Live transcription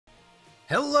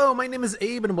Hello, my name is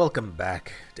Abe and welcome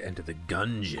back to Enter the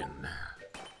Gungeon.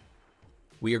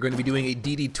 We are going to be doing a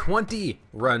DD20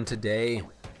 run today.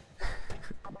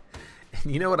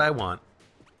 And you know what I want?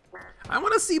 I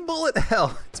want to see bullet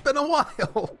hell. It's been a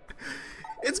while.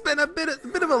 It's been a bit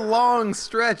of a long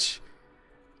stretch.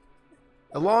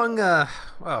 A long,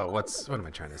 what am I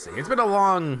trying to say? It's been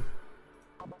a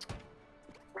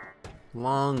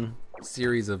long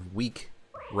series of weak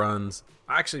runs.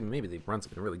 Actually, maybe the runs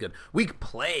have been really good. Weak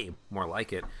play, more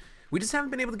like it. We just haven't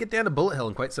been able to get down to bullet hell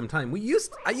in quite some time.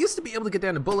 I used to be able to get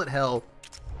down to bullet hell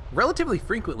relatively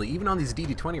frequently, even on these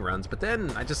DD20 runs, but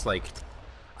then I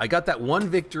got that one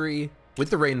victory with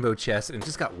the rainbow chest, and it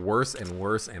just got worse and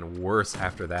worse and worse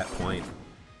after that point.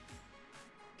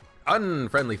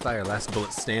 Unfriendly fire, last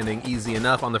bullet standing, easy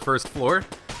enough on the first floor.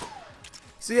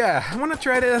 So yeah, I want to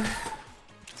try to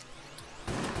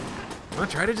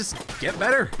just get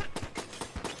better.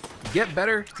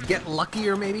 Get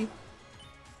luckier maybe.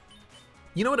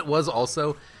 You know what it was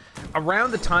also?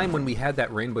 Around the time when we had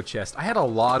that rainbow chest, I had a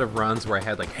lot of runs where I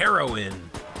had like heroin,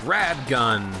 rad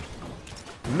gun,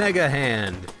 mega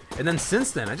hand, and then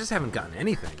since then I just haven't gotten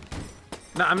anything.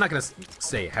 No, I'm not gonna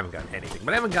say I haven't gotten anything,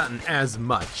 but I haven't gotten as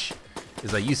much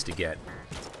as I used to get.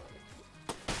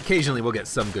 Occasionally we'll get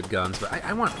some good guns, but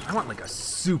I want like a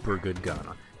super good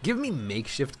gun. Give me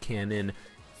makeshift cannon,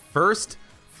 first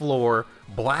floor,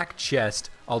 black chest.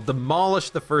 I'll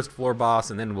demolish the first floor boss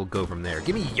and then we'll go from there.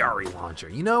 Give me Yari launcher,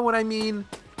 you know what I mean?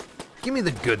 Give me the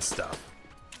good stuff.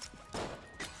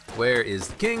 Where is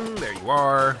the king? There you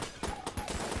are.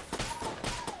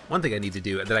 One thing I need to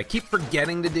do that I keep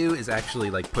forgetting to do is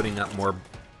actually like putting up more,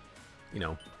 you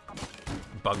know,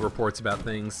 bug reports about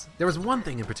things. There was one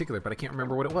thing in particular, but I can't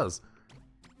remember what it was.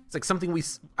 It's like something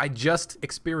I just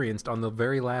experienced on the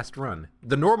very last run.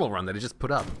 The normal run that I just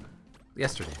put up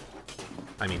yesterday.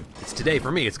 I mean, it's today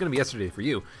for me, it's gonna be yesterday for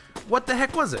you. What the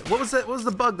heck was it? What was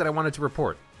the bug that I wanted to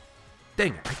report?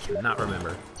 Dang it, I cannot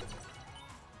remember.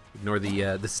 Ignore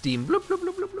the steam bloop bloop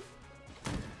bloop bloop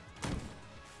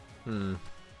bloop.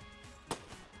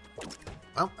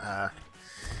 Well,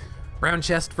 brown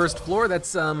chest, first floor,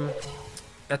 that's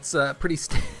pretty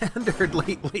standard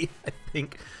lately, I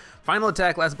think. Final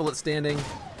attack, last bullet standing.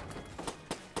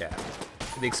 Yeah,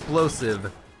 the explosive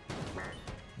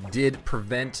did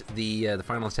prevent the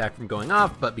final attack from going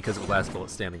off, but because it was last bullet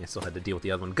standing, I still had to deal with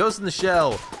the other one. Ghost in the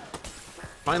shell.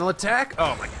 Final attack.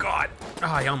 Oh my god. Oh,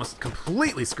 I almost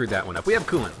completely screwed that one up. We have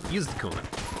coolant. Use the coolant.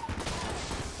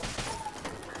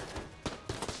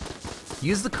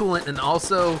 Use the coolant, and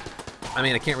also, I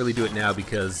mean, I can't really do it now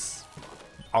because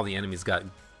all the enemies got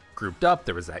grouped up.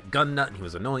 There was that gun nut, and he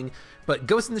was annoying. But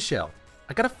Ghost in the shell.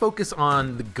 I gotta focus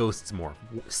on the ghosts more.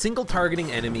 Single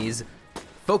targeting enemies.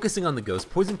 Focusing on the ghost,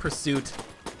 poison pursuit,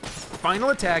 final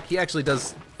attack. He actually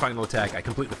does final attack. I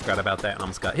completely forgot about that and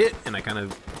almost got hit, and I kind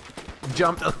of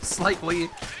jumped up slightly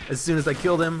as soon as I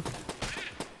killed him.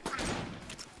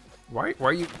 Why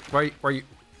are you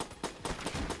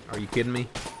kidding me?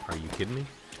 Are you kidding me?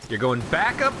 You're going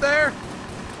back up there?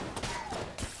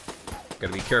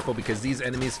 Gotta be careful because these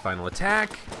enemies final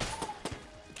attack.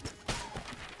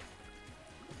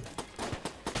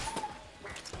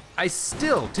 I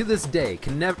still, to this day,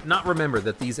 can not remember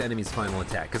that these enemies final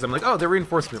attack, because I'm like, oh, they're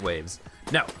reinforcement waves.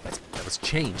 No, that was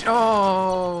changed.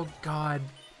 Oh, God.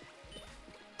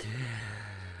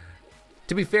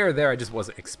 To be fair there, I just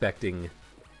wasn't expecting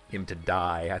him to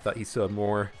die. I thought he still had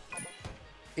more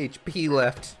HP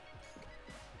left.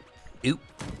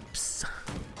 Oops.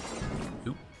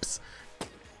 Oops.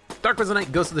 Dark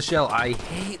Resonate, Ghost of the Shell. I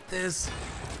hate this,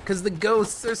 because the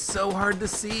ghosts are so hard to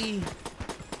see.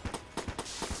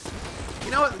 You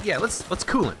know what? Yeah, let's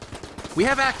coolant. We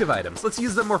have active items. Let's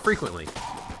use them more frequently.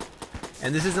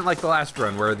 And this isn't like the last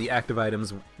run where the active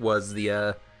items was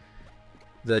the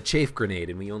chafe grenade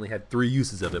and we only had 3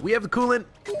 uses of it. We have the coolant.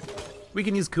 We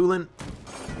can use coolant.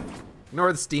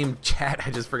 Ignore the Steam chat.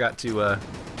 I just forgot to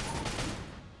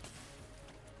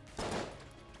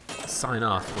sign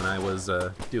off when I was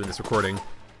doing this recording.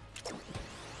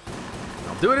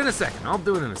 I'll do it in a second.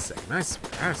 I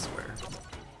swear.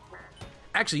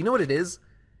 Actually, you know what it is?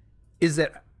 Is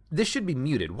that this should be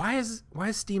muted. Why is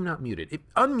Steam not muted? It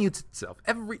unmutes itself.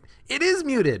 It is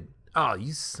muted. Oh,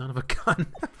 you son of a gun.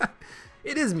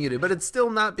 It is muted, but it's still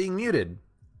not being muted.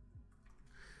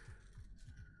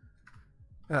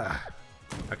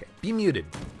 Okay, be muted.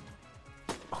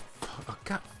 Oh,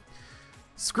 God.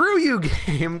 Screw you,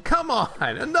 game. Come on.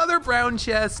 Another brown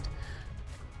chest.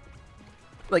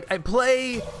 Like, I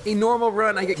play a normal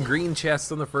run, I get green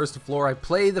chests on the first floor. I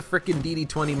play the frickin'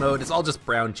 DD20 mode, it's all just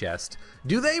brown chest.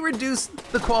 Do they reduce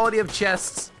the quality of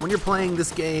chests when you're playing this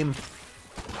game?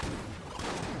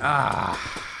 I'm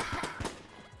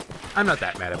not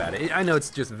that mad about it. I know it's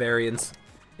just variance.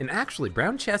 And actually,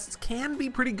 brown chests can be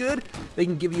pretty good. They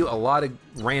can give you a lot of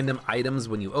random items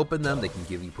when you open them. They can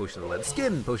give you Potion of Lead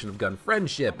Skin, Potion of Gun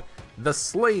Friendship, the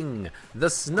Sling, the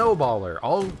Snowballer,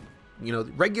 all, you know,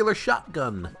 regular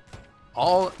shotgun.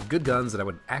 All good guns that I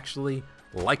would actually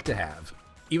like to have,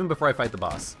 even before I fight the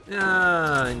boss.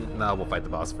 No, we'll fight the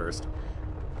boss first.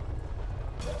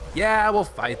 Yeah, we'll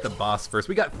fight the boss first.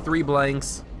 We got 3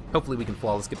 blanks. Hopefully we can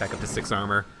flawless get back up to 6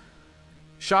 armor.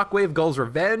 Shockwave Gull's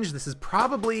Revenge. This is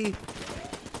probably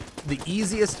the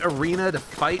easiest arena to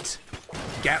fight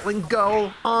Gatling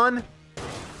Gull on.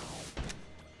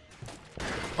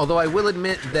 Although I will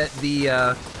admit that the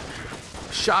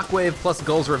Shockwave plus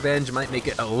Gull's Revenge might make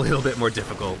it a little bit more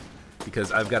difficult,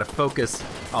 because I've got to focus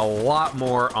a lot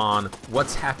more on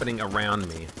what's happening around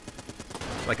me.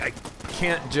 Like, I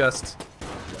can't just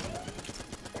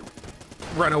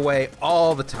run away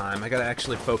all the time. I gotta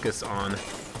actually focus on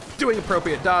doing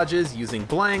appropriate dodges, using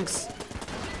blanks.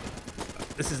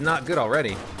 This is not good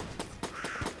already.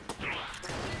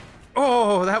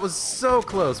 Oh, that was so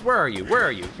close. Where are you? Where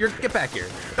are you? Get back here.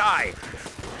 Die.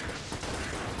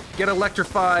 Get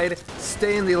electrified.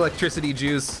 Stay in the electricity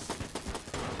juice.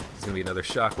 There's gonna be another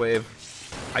shockwave.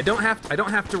 I don't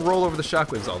have to roll over the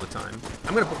shockwaves all the time.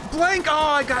 I'm gonna blank. Oh,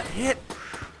 I got hit.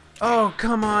 Oh,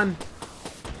 come on.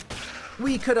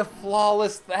 We could have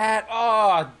flawless that.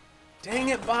 Oh, dang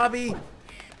it, Bobby.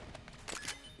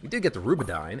 We did get the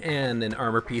Rubidyne and an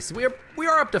armor piece. We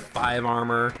are up to 5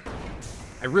 armor.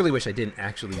 I really wish I didn't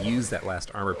actually use that last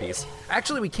armor piece.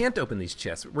 Actually, we can't open these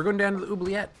chests. We're going down to the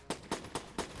oubliette.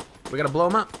 We gotta blow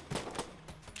them up.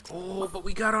 Oh, but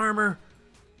we got armor.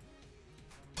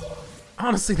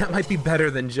 Honestly, that might be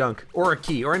better than junk, or a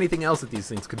key, or anything else that these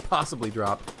things could possibly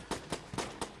drop.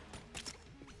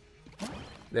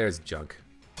 There's junk.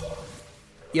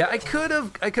 Yeah, I could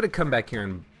have come back here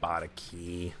and bought a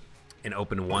key and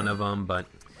opened one of them, but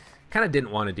kind of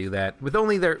didn't want to do that. With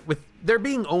there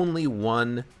being only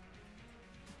one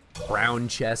brown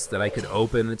chest that I could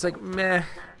open, it's like meh.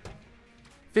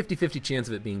 50-50 chance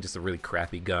of it being just a really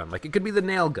crappy gun. Like, it could be the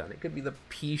nail gun, it could be the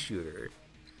pea shooter.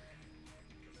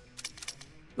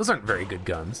 Those aren't very good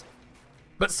guns.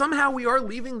 But somehow we are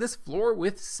leaving this floor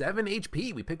with 7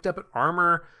 HP. We picked up an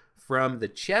armor from the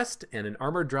chest and an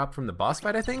armor drop from the boss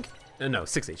fight, I think? No,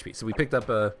 6 HP. So we picked up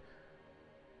a...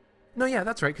 No, yeah,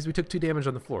 that's right, because we took 2 damage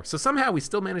on the floor. So somehow we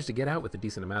still managed to get out with a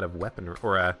decent amount of weapon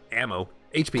or ammo.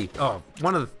 HP. Oh,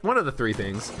 one of the 3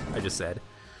 things I just said.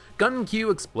 Gun Q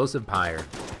Explosive Pyre.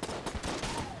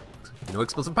 You know what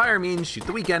Explosive Pyre means? Shoot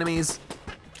the weak enemies.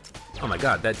 Oh my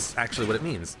god, that's actually what it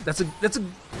means. That's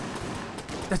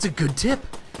a good tip.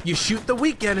 You shoot the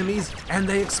weak enemies and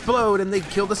they explode and they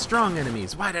kill the strong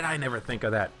enemies. Why did I never think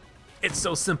of that? It's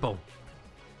so simple.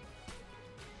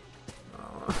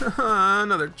 Oh,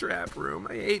 another trap room.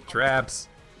 I hate traps.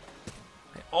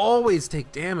 I always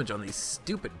take damage on these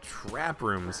stupid trap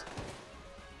rooms.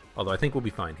 Although I think we'll be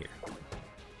fine here.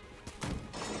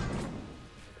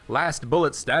 Last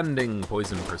bullet standing,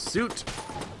 Poison Pursuit.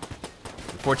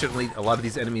 Unfortunately, a lot of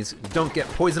these enemies don't get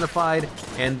poisonified,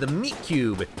 and the meat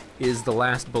cube is the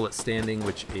last bullet standing,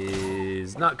 which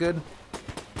is not good.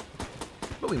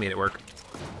 But we made it work.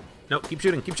 No, keep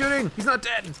shooting, keep shooting! He's not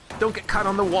dead! Don't get caught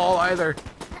on the wall either.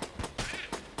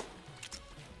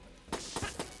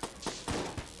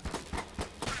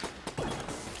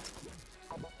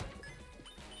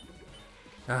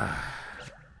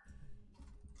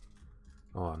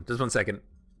 Hold on, just 1 second.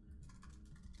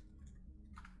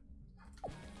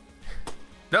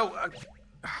 No! Okay.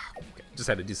 Just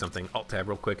had to do something. Alt-tab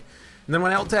real quick. And then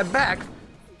when I Alt-tab back,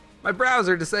 my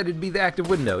browser decided to be the active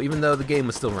window, even though the game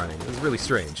was still running. It was really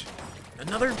strange.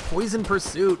 Another Poison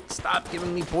Pursuit! Stop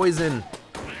giving me poison!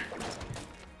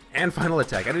 And Final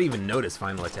Attack. I didn't even notice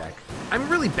Final Attack. I'm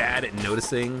really bad at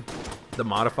noticing the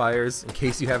modifiers, in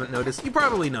case you haven't noticed. You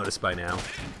probably noticed by now.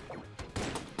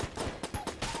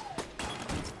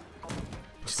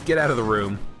 Just get out of the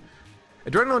room.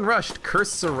 Adrenaline Rushed,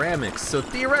 Cursed Ceramics. So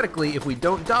theoretically, if we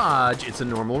don't dodge, it's a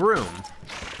normal room.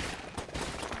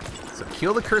 So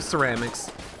kill the Cursed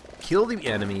Ceramics, kill the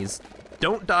enemies,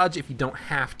 don't dodge if you don't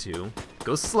have to,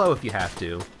 go slow if you have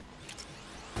to.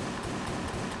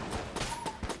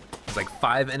 There's like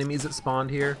 5 enemies that spawned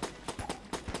here.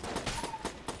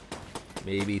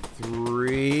 Maybe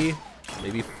 3,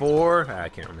 maybe 4, I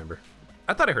can't remember.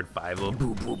 I thought I heard 5, little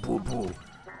boo, boo, boo, boo.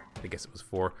 I guess it was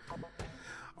 4.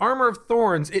 Armor of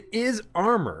Thorns, it is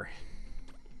armor.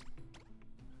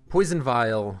 Poison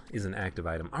Vial is an active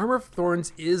item. Armor of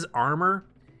Thorns is armor,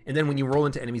 and then when you roll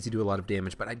into enemies you do a lot of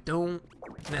damage, but I don't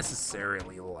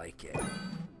necessarily like it.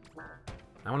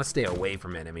 I want to stay away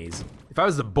from enemies. If I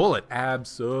was the bullet,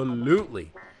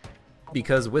 absolutely.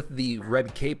 Because with the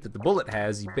red cape that the bullet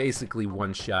has, you basically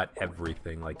one-shot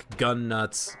everything. Like gun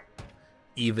nuts,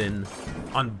 even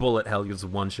on bullet hell, you just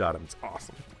one-shot them. It's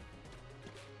awesome.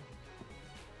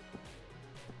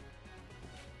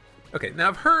 Okay, now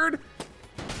I've heard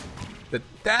that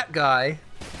that guy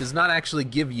does not actually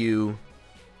give you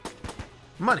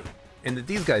money, and that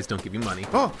these guys don't give you money.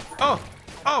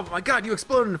 Oh my god, you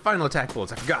exploded in final attack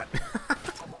bullets, I forgot.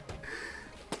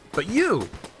 But you'll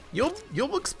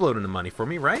explode into money for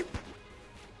me, right?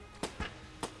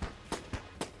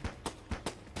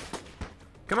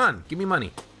 Come on, give me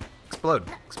money. Explode,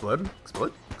 explode,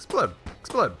 explode, explode,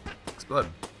 explode, explode.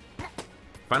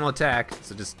 Final attack,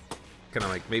 so just kind of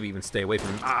like maybe even stay away from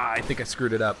him. Ah, I think I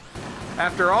screwed it up.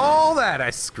 After all that, I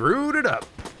screwed it up.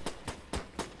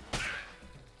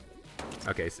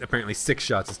 Okay, so apparently 6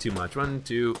 shots is too much. 1,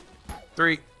 2,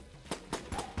 3.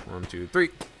 1, 2, 3.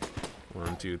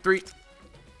 1, 2, 3.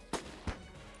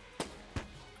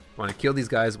 Want to kill these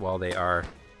guys while they are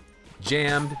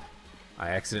jammed. I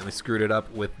accidentally screwed it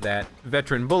up with that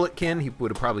veteran bulletkin. He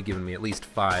would have probably given me at least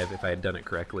 5 if I had done it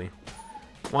correctly.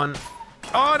 1.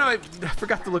 Oh no, I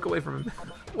forgot to look away from him.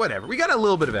 Whatever, we got a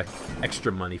little bit of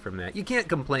extra money from that. You can't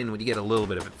complain when you get a little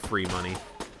bit of free money.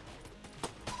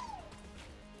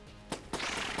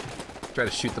 Try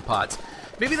to shoot the pots.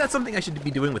 Maybe that's something I should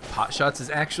be doing with pot shots, is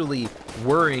actually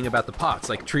worrying about the pots,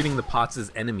 like treating the pots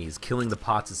as enemies, killing the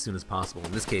pots as soon as possible.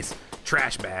 In this case,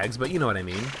 trash bags, but you know what I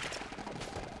mean.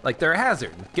 Like they're a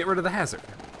hazard. Get rid of the hazard.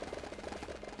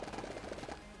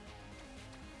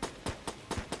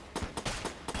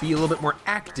 Be a little bit more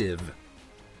active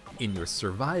in your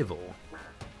survival.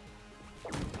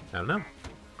 I don't know.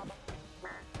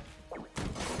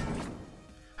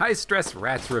 High stress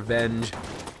rat's revenge.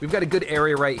 We've got a good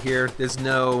area right here. There's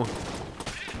no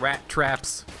rat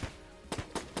traps.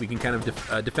 We can kind of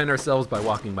defend ourselves by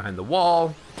walking behind the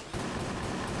wall.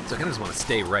 So I kind of just want to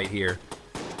stay right here.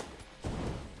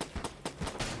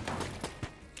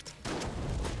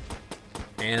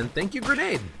 And thank you,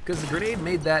 grenade, because the grenade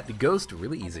made that ghost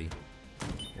really easy.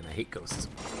 And I hate ghosts.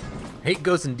 I hate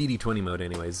ghosts in DD20 mode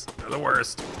anyways. They're the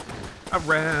worst.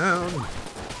 Around.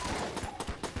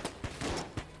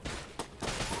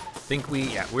 Think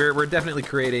yeah, we're definitely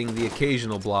creating the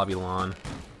occasional Blobulon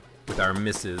with our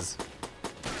misses.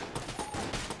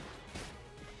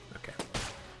 Okay.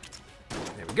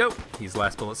 There we go. He's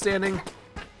last bullet standing.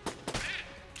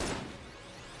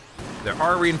 There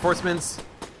are reinforcements.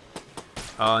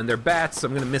 And they're bats, so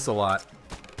I'm gonna miss a lot.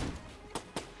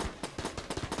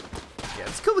 Yeah,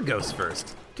 let's kill the ghost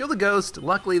first. Kill the ghost.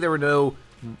 Luckily, there were no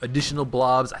additional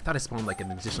blobs. I thought I spawned like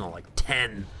an additional like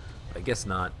 10, but I guess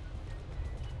not.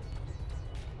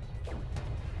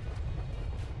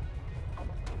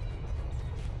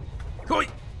 Hoi!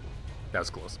 That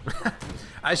was close.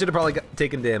 I should have probably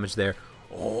taken damage there.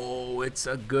 Oh, it's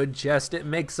a good chest. It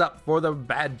makes up for the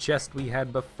bad chest we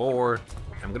had before.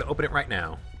 I'm gonna open it right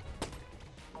now.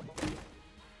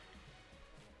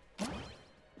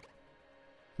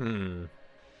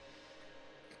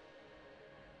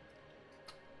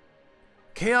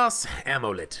 Chaos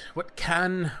Amulet. What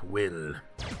can, will.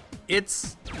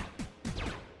 It's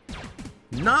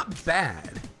not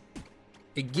bad.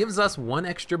 It gives us 1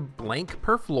 extra blank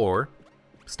per floor,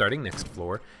 starting next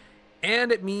floor,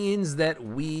 and it means that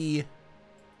we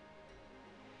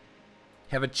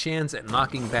have a chance at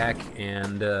knocking back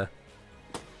and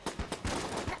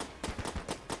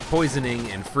poisoning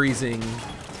and freezing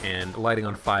and lighting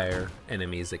on fire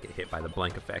enemies that get hit by the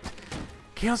blank effect.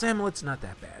 Chaos Amulet's not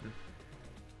that bad.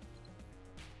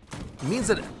 It means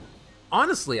that,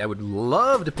 honestly, I would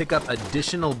love to pick up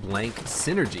additional blank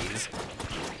synergies.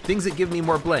 Things that give me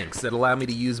more blanks, that allow me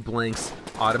to use blanks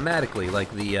automatically,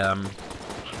 like the,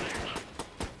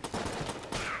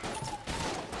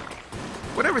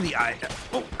 whatever the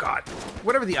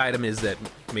whatever the item is that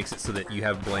makes it so that you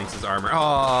have blanks as armor.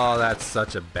 Oh, that's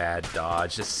such a bad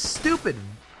dodge. Just stupid.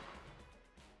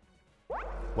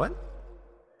 What?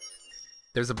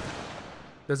 There's a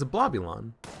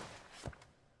Blobulon.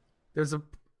 There's a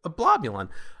Blobulon.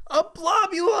 A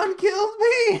Blobulon killed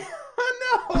me!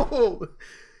 Oh no!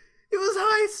 It was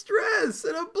high stress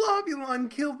and a Blobulon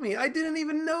killed me. I didn't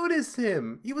even notice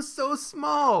him. He was so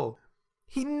small.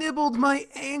 He nibbled my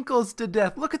ankles to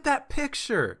death. Look at that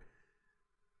picture.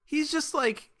 He's just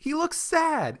like, he looks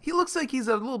sad. He looks like he's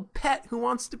a little pet who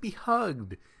wants to be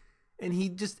hugged. And he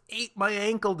just ate my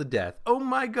ankle to death. Oh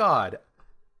my god.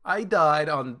 I died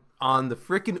on the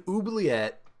frickin'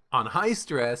 oubliette on high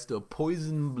stress to a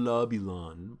poison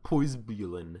Blobulon.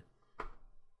 Poisbulin.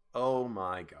 Oh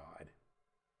my god.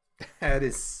 That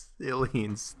is silly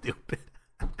and stupid.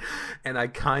 And I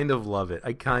kind of love it.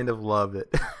 I kind of love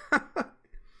it.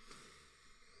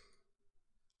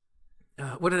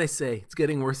 What did I say? It's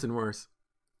getting worse and worse.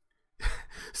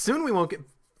 Soon we won't get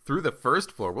through the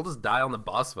first floor. We'll just die on the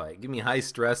boss fight. Give me high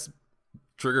stress,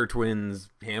 Trigger Twins,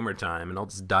 hammer time, and I'll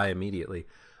just die immediately.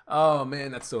 Oh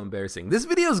man, that's so embarrassing. This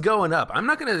video's going up. I'm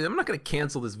not gonna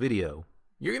cancel this video.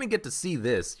 You're gonna get to see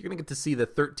this. You're gonna get to see the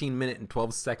 13-minute and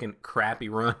 12-second crappy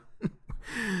run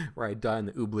where I die in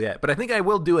the oubliette. But I think I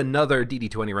will do another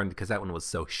DD20 run because that one was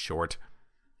so short.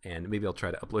 And maybe I'll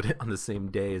try to upload it on the same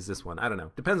day as this one. I don't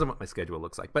know. Depends on what my schedule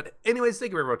looks like. But anyways,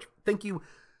 thank you very much. Thank you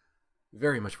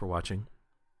very much for watching.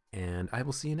 And I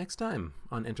will see you next time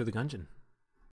on Enter the Gungeon.